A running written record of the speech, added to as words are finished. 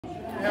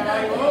How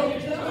are you all?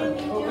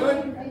 All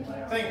good?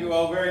 Thank you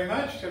all very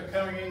much for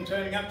coming in and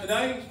turning up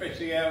today,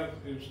 especially our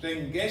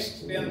esteemed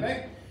guests down the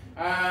back.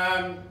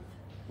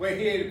 We're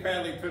here to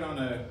proudly put on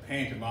a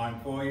pantomime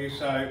for you,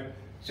 so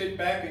sit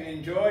back and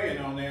enjoy, and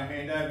I'll now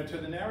hand over to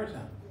the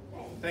narrator.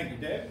 Thank you,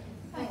 Deb.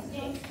 Thanks,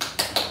 Nick.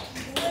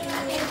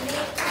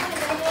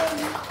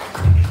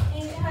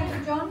 Thank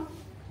you, John.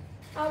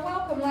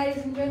 Welcome,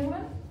 ladies and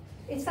gentlemen.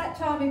 It's that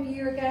time of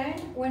year again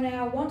when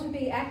our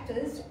want-to-be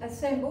actors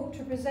assemble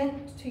to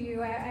present to you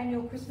our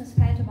annual Christmas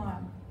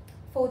pantomime.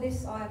 For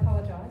this, I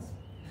apologise.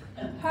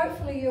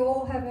 Hopefully you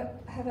all have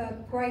a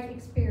great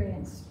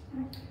experience.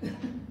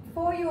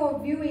 For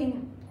your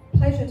viewing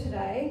pleasure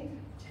today,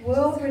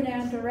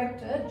 world-renowned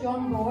director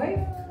John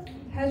Boy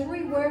has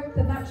reworked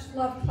the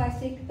much-loved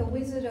classic The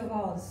Wizard of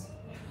Oz.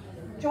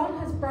 John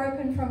has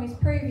broken from his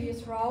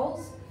previous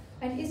roles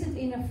and isn't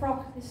in a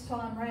frock this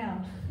time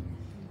round.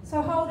 So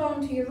hold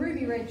on to your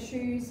ruby red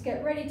shoes,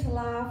 get ready to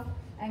laugh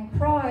and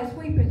cry as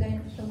we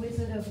present The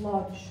Wizard of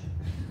Lodge.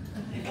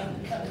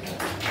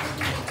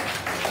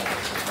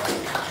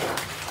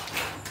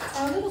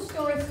 Our little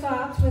story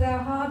starts with our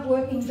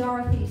hard-working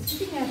Dorothy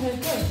sitting at her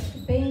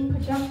desk, being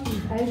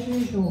productive as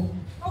usual.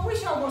 I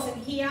wish I wasn't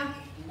here.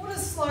 What a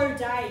slow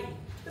day.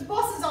 The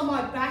boss is on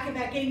my back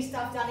about getting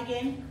stuff done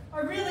again.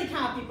 I really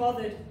can't be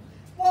bothered.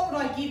 What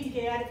would I give to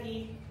get out of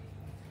here?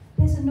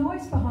 There's a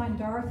noise behind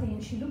Dorothy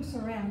and she looks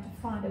around to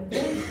find a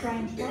very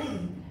strange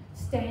lady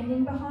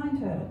standing behind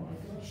her.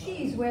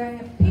 She is wearing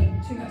a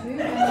pink tutu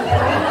and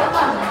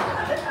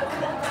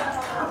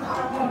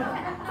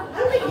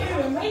Who are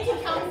you and where'd you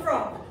come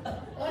from?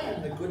 I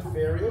am the good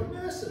fairy of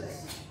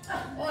nurses.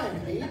 I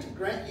am here to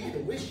grant you the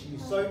wish you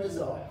so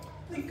desire.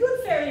 The good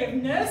fairy of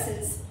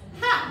nurses?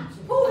 Ha!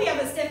 Pull the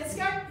other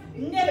stethoscope.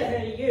 Never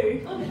heard of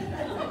you.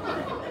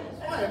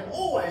 I am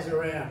always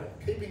around,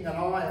 keeping an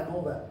eye on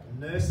all the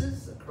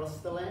nurses across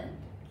the land.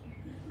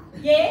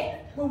 Yeah?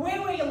 Well,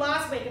 where were you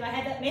last week and I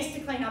had that mess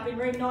to clean up in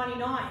room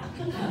 99?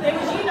 There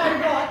was you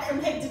know what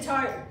from head to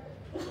toe.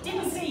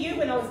 Didn't see you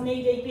when I was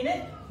knee deep in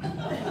it.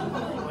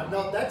 I'm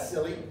not that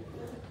silly.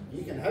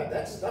 You can have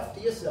that stuff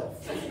to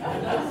yourself.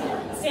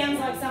 Sounds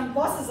like some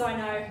bosses I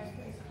know.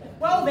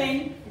 Well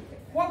then,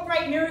 what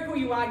great miracle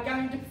you are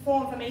going to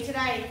perform for me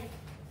today.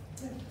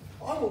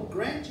 I will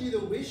grant you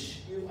the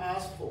wish you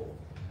asked for.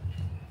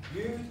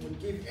 You would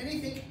give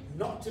anything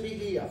not to be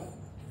here.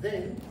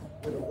 Then,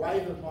 with a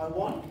wave of my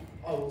wand,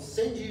 I will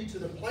send you to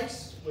the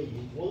place where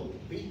you will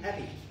be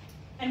happy.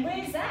 And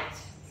where's that?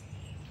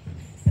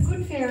 The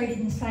good fairy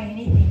didn't say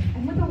anything,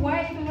 and with a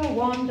wave of her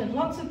wand and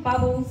lots of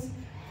bubbles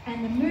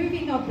and the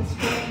moving of the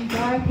screen,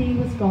 Dorothy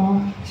was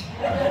gone.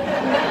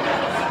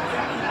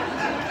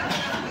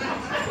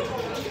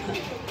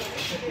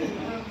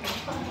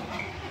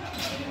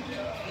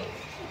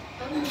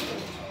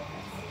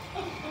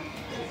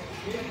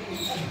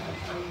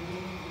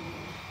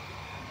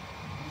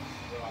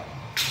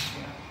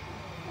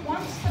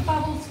 Once the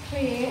bubbles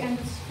clear and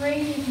the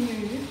screen is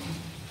moved,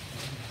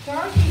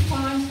 Dorothy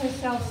finds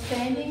herself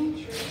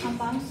standing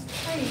amongst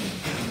trees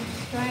in a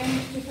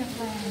strange different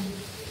land.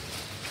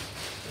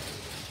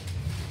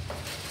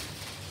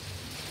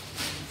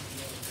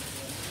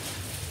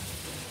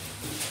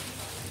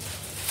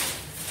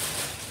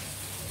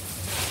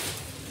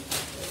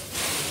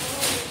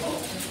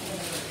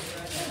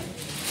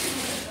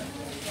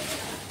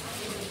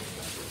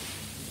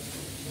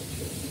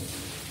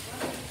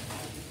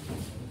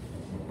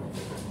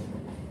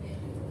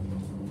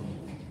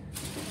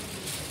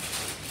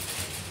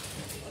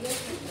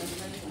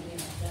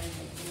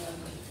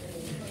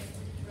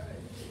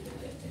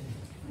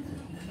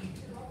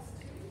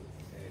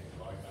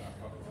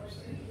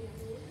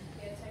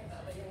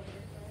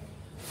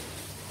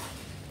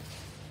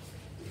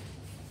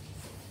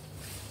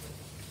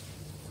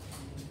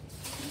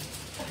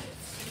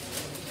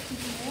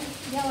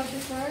 Yellow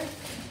brick road.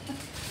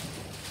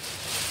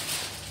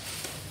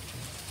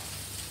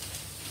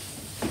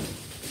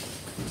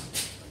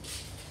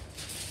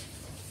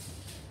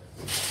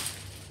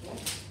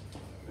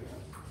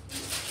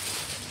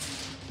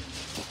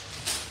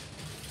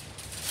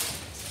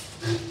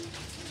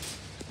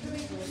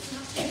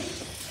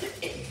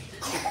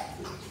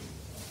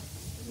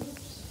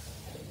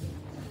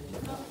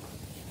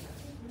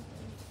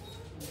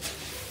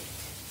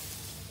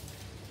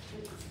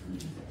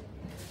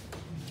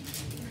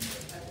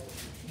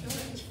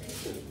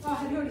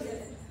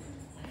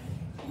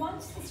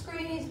 Once the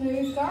screen is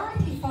moved,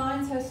 Dorothy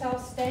finds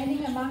herself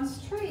standing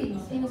amongst trees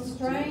in a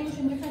strange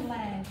and different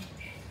land.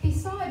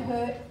 Beside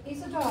her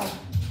is a dog.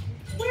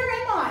 Where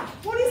am I?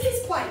 What is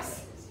this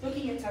place?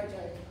 Looking at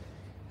Toto.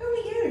 Who are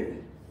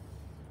you?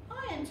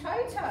 I am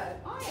Toto.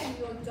 I am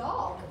your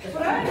dog.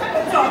 But I don't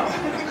have a dog.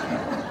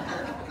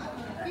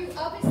 You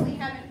obviously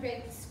haven't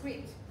read the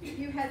script.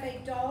 You have a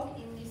dog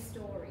in this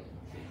story.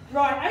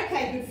 Right,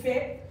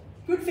 okay,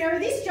 good fairy,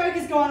 this joke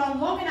has gone on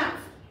long enough.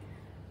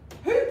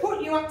 Who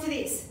put you up to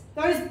this?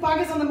 Those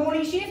buggers on the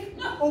morning shift?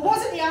 Or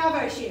was it the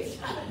Arvo shift?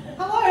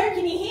 Hello,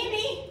 can you hear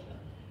me?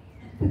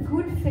 The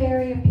good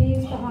fairy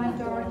appears behind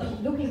Dorothy,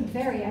 looking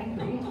very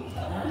angry.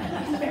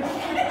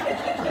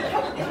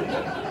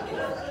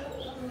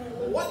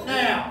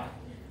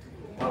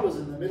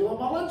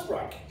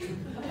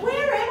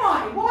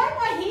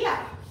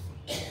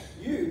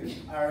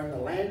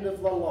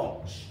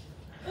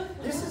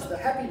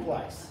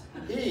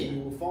 Here you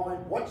will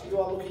find what you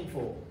are looking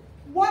for.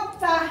 What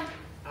the?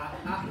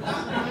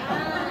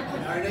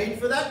 No need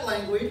for that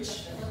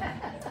language.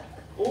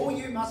 All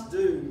you must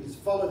do is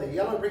follow the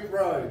yellow brick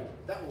road.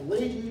 That will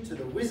lead you to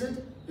the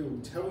wizard who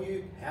will tell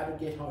you how to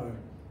get home.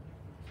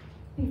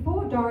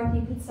 Before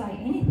Dorothy could say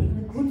anything,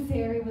 the good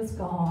fairy was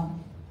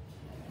gone.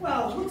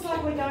 Well, looks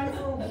like we're going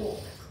for a walk.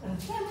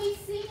 Can we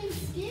sing and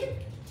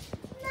skip?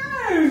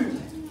 No!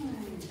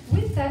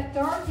 With that,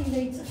 Dorothy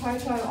leads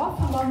Toto off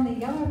along the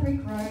yellow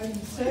brick road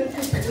in search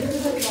of the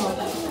Wizard of Oz.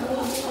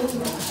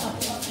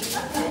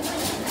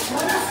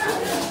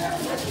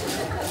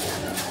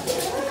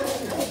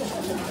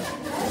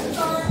 As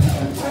Dorothy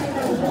and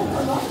Toto walk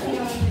along the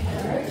yellow brick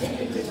road,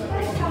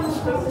 they come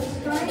across a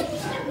strange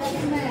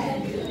looking man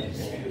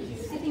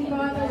sitting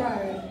by the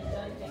road.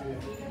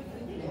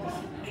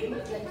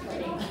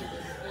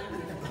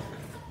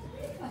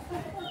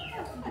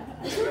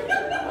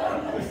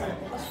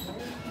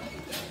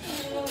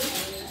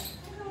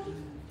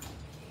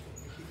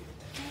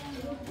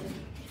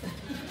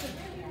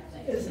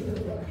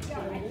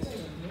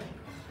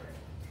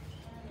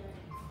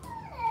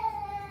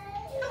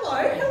 Hello,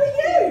 who are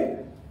you?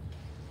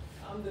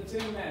 I'm the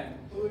Tin Man.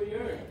 Who are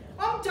you?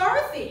 I'm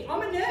Dorothy.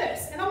 I'm a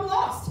nurse and I'm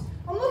lost.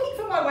 I'm looking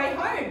for my way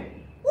home.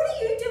 What are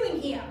you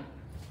doing here?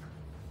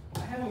 I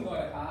haven't got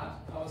a heart.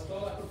 I was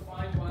told I could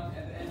find one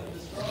at the end of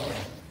this road.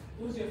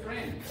 Who's your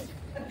friend?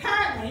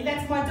 Apparently,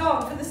 that's my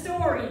dog for the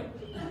story.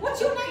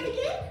 What's your name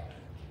again?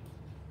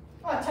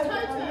 Oh, Toto.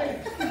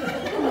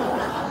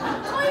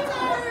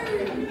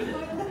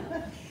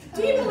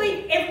 Do you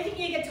believe everything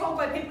you get told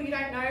by people you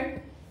don't know?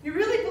 You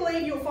really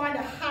believe you'll find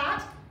a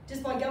heart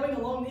just by going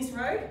along this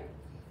road?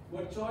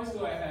 What choice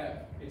do I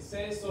have? It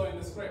says so in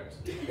the script.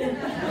 Can't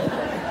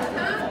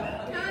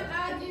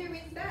argue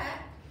with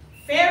that.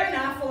 Fair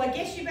enough. Well, I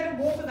guess you better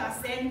walk with us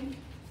then.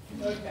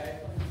 Okay,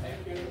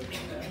 thank you.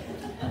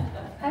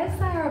 As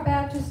they are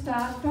about to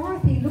start,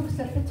 Dorothy looks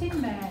at the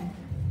Tin Man.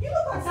 You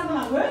look like someone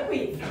I work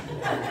with. We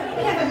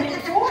haven't met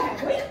before,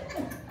 have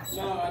we?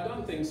 No, I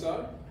don't think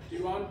so. Do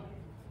you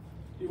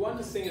want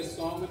to sing a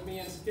song with me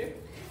and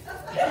skip?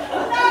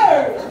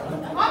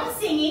 No! I'm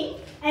singing,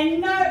 and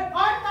no,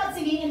 I'm not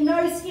singing, and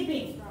no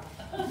skipping.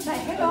 They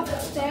head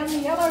off down the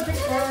yellow brick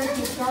road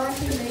with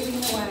Dorothy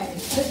leading the way.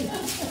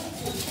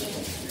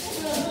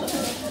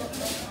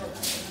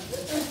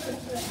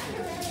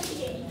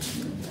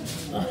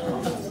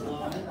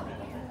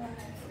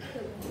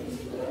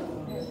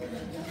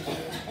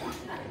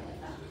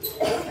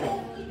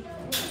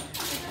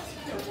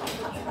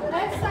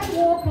 As they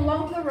walk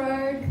along the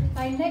road,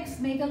 they next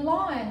meet a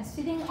lion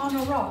sitting on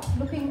a rock,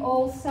 looking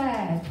all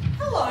sad.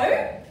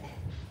 Hello.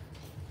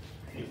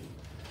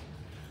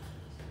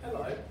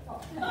 Hello.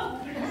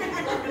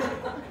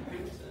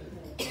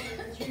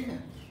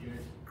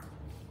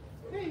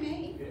 Who,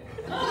 me?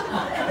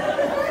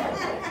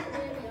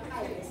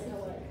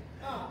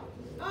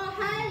 Oh,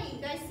 hey,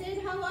 they said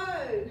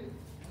hello.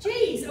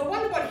 Geez, I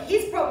wonder what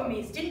his problem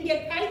is. Didn't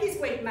get paid this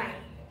week, mate.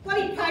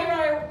 Bloody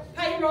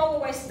payroll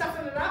always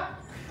stuffing it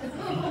up.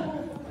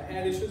 I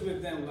had issues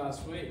with them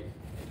last week.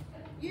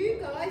 You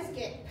guys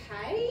get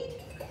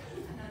paid?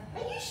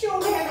 Are you sure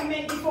we haven't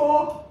met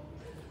before?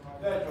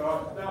 That's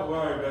right, don't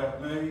worry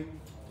about me.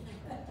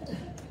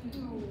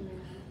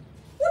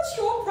 What's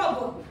your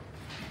problem?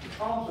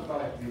 I'm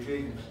supposed to be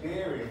big and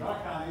scary and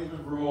I can't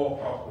even roar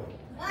properly.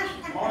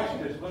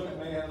 Mice just look at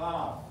me and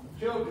laugh.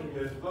 Children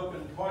just look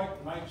and point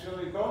and make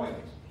silly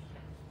comments.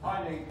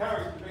 I need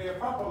courage to be a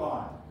proper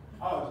lion.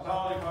 I was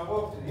told if I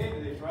walked to the end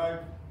of this road,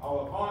 I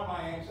will find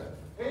my answer.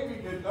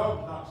 Even your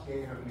dog's not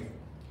scared of me.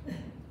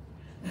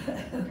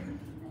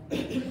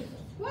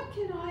 What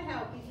can I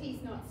help if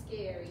he's not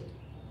scary?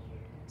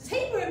 Does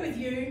he work with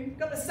you?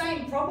 Got the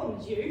same problem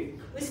as you?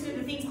 Listening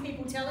to things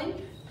people tell him?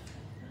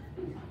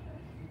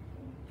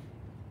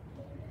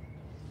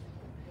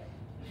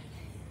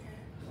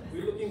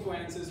 We're looking for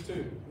answers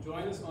too.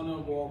 Join us on our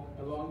walk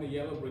along the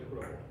yellow brick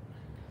road.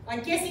 I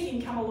guess he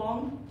can come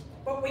along,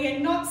 but we are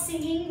not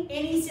singing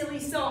any silly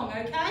song,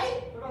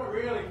 okay? But I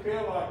really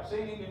feel like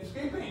singing and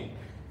skipping.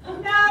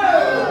 No!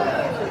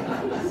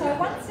 So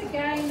once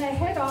again, they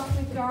head off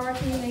with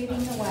Dorothy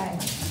leading the way.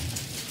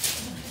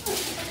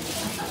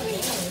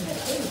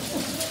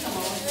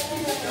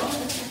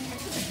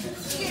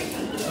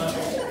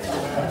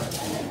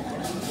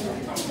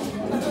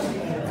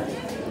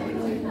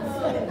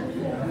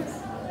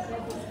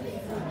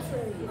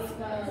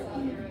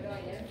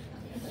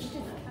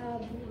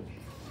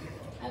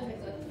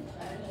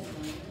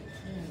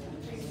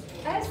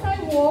 As they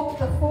walk,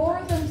 the four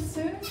of them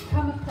soon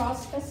come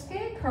across a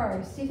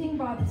scarecrow sitting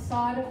by the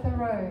side of the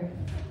road.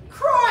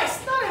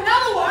 Christ, not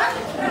another one!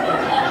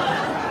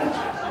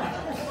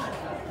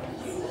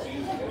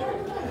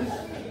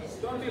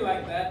 Don't be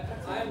like that.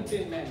 I am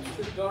Tin Man.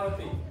 This is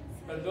Dorothy,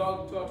 her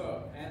dog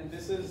Toto, and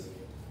this is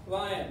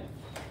Lion.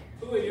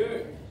 Who are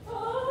you?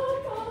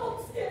 Oh, come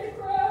on,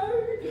 Scarecrow!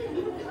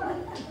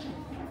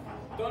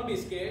 Don't be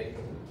scared.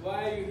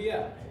 Why are you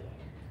here?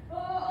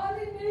 Oh, I'm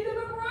in need of a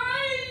brain!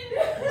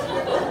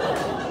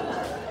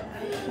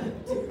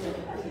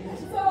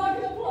 So I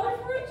can apply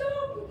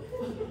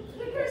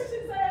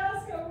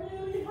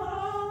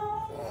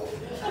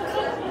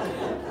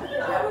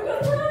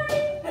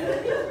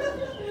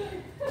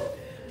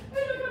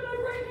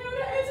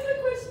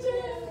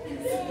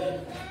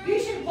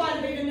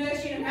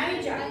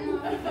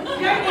You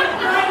don't need a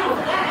brain for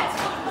that.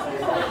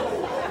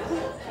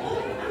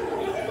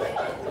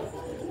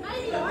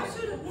 Maybe I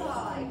should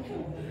apply.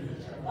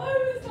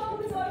 Oh, as long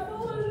as I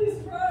follow this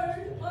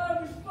road, I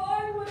would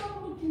find what I'm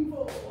looking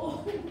for.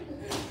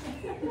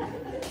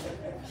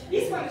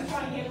 This one is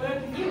trying to get work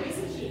with you,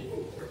 isn't she?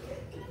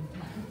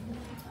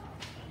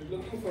 We're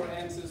looking for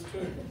answers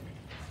too.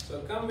 So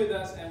come with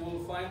us and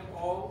we'll find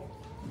all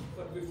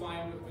what we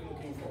find what we're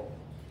looking for.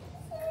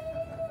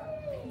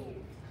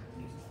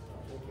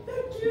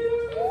 Thank you.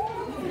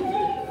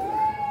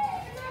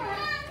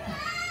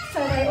 So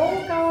they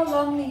all go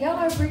along the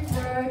yellow brick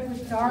road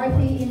with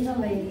Dorothy in the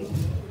lead.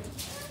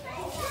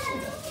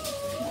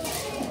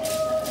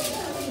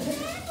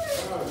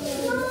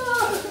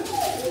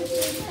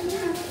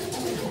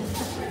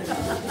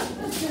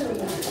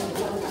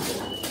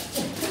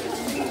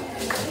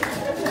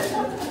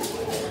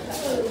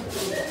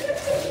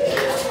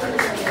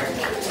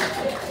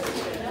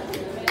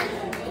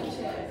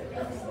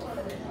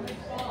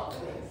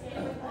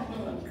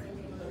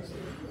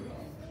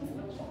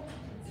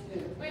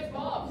 Where's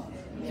Bob?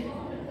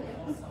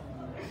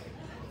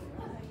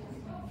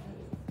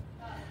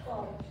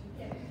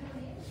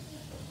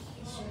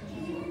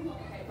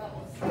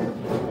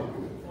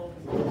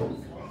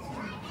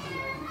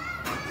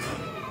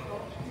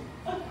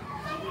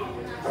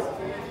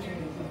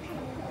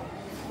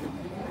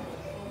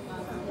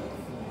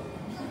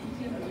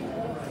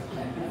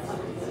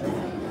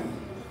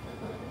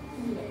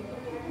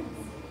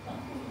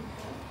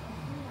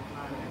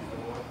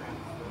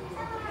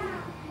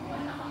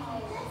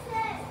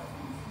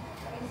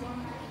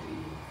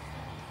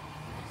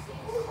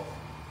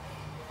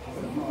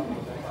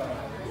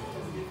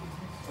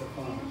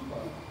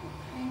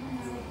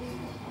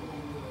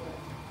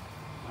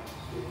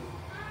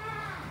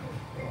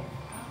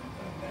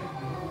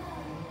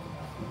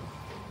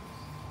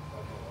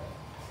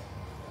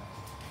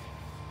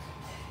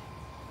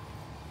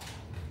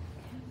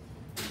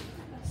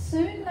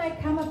 Soon they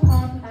come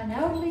upon an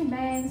elderly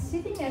man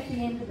sitting at the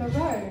end of the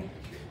road.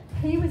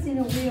 He was in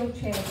a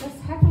wheelchair, just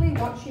happily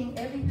watching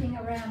everything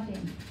around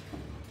him.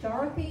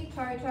 Dorothy,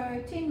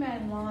 Toto, Tin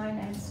Man Lion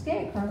and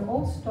Scarecrow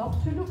all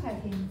stopped to look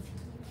at him.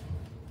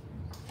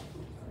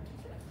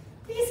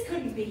 This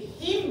couldn't be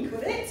him,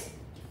 could it?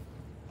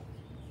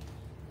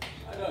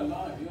 I don't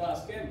know, you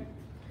ask him.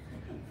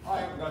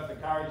 I haven't got the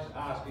courage to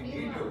ask him.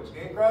 You do it,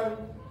 Scarecrow.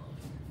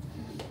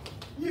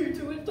 You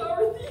do it,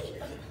 Dorothy.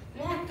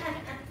 I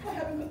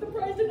haven't got the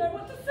brain to know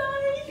what to say.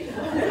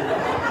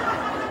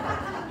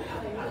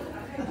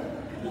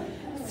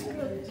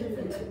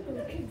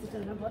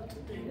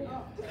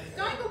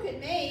 Don't look at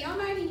me. I'm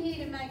only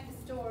here to make the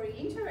story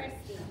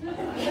interesting. Oh,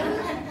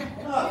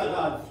 for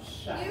God's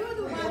sake. You are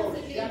the ones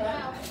that need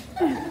help.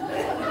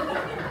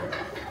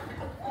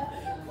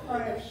 I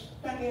have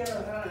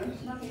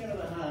snuck out of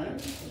the home,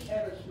 to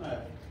have a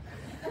smoke.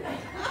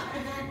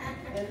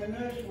 And the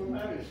nurse will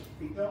notice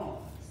be gone.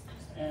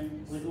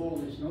 And with all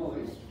this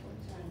noise,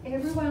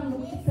 Everyone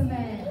looked at the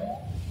man.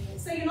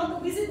 So you're not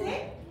the wizard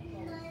then?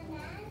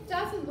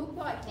 Doesn't look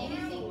like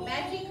anything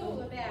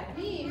magical about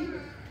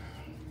him.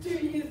 Do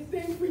you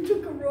think we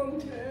took a wrong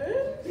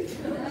turn?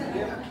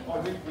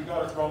 I think we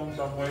got it wrong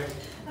somewhere.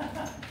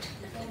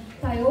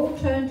 They all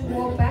turned to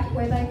walk back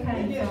where they can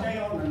came you from. hang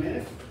on a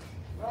minute?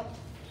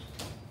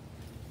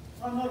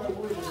 I'm not a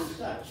wizard as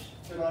such,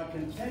 but I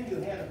can tell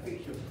you how to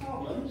fix your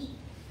problems.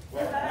 You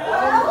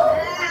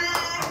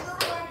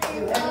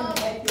haven't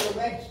had your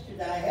rats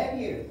today, have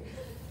you?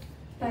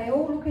 They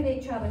all look at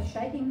each other,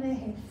 shaking their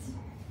heads.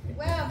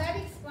 Well, that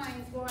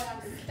explains why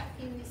I'm stuck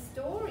in this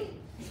story.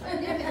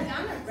 I've never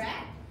done a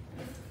rat.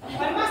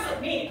 I must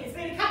admit, it's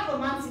been a couple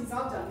of months since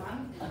I've done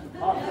one.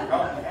 I've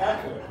forgotten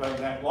how to. It's been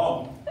that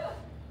long.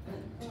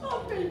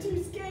 I've been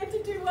too scared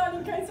to do one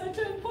in case I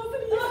turn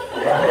positive.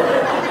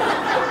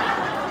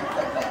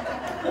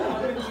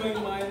 I've been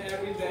doing mine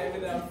every day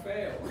without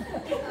fail.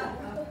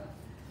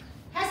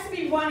 Has to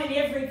be one in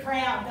every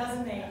crowd,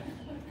 doesn't there?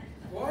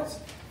 What?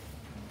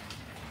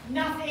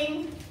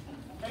 Nothing.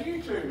 Are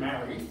you two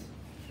married?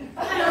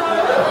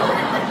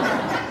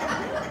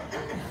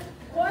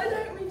 Why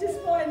don't we just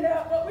find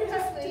out what we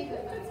have to do? Leave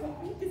it.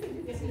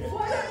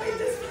 Why don't we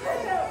just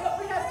find out what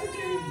we have to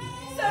do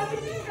so we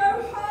can go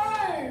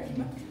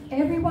home?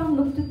 Everyone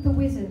looked at the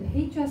wizard.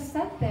 He just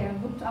sat there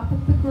and looked up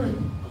at the group.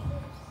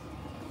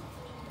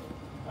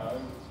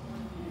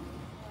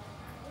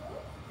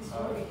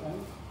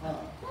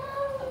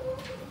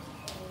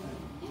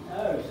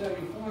 Oh, so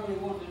you finally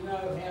want to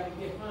know how to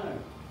get home.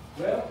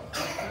 Well, I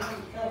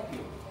can't help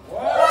you.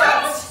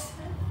 What?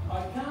 I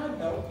can't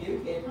help you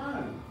get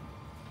home.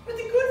 But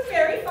the good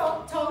fairy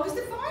told us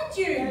to find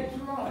you. That's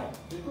right.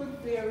 The good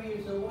fairy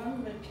is the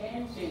one that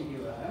can send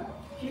you home.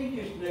 She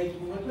just needs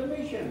more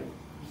permission.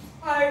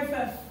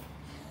 Over.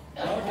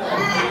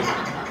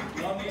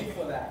 No need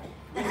for that.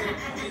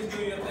 Please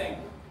do your thing.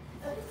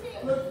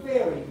 Good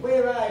fairy,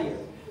 where are you?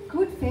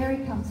 Good Fairy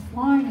comes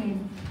flying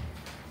in.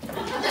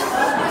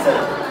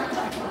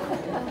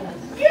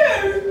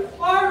 You?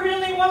 I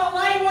really want to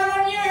lay one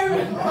on you.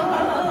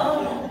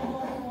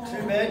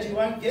 Too bad you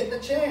won't get the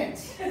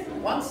chance.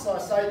 Once I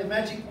say the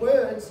magic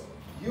words,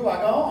 you are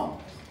gone.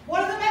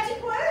 What are the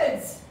magic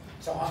words?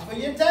 Time for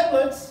your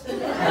tablets.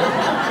 With a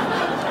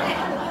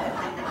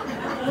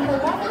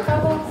lot of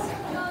bubbles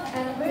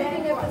and a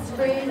moving of the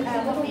screen,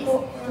 our little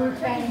book group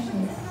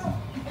vanishes.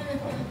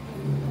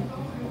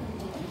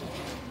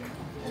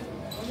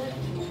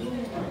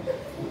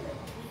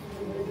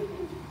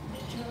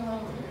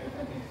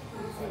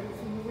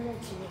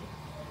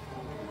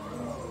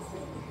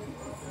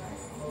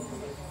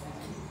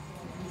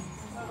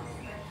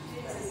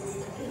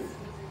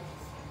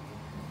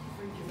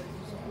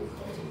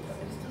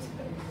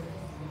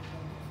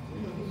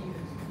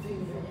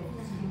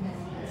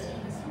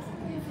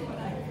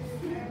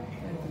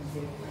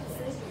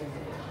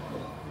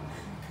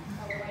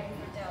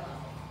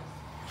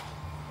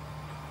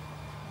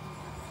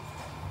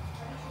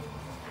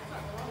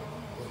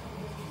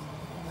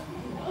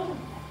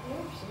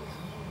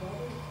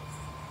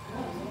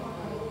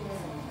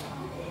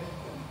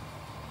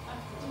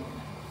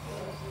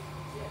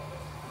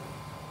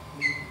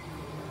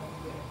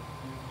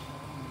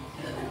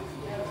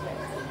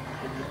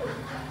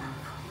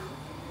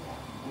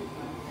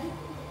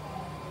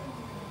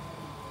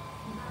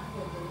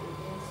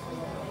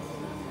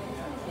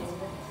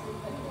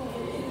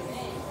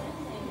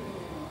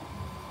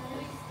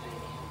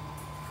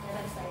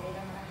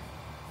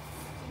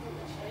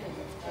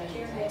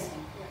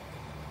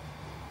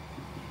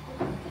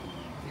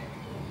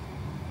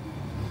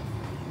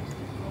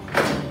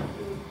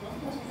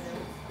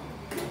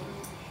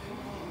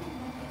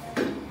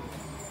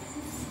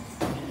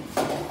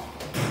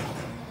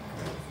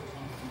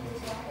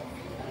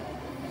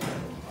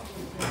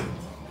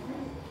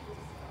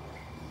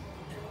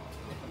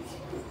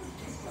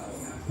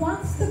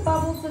 Once the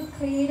bubbles have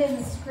cleared and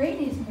the screen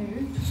is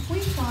moved, we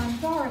find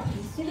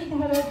Dorothy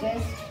sitting at her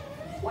desk,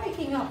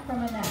 waking up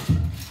from a nap.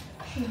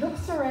 She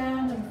looks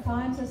around and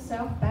finds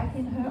herself back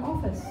in her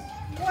office.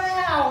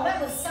 Wow, that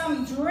was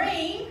some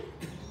dream.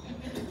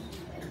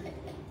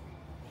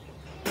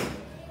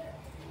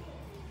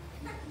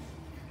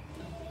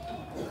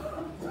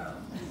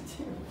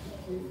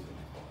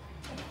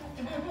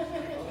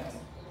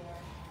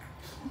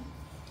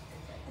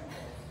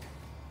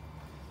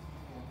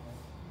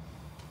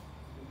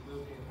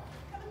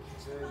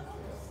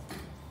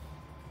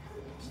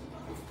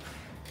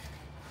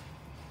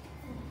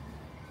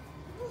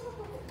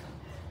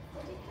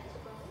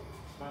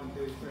 One,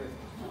 two, three.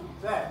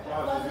 That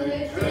was a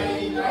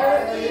dream,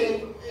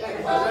 Dorothy.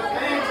 It was a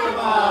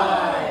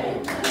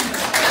pantomime.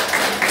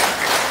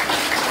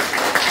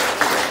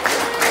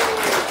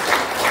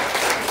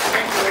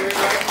 Thank you,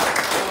 everybody.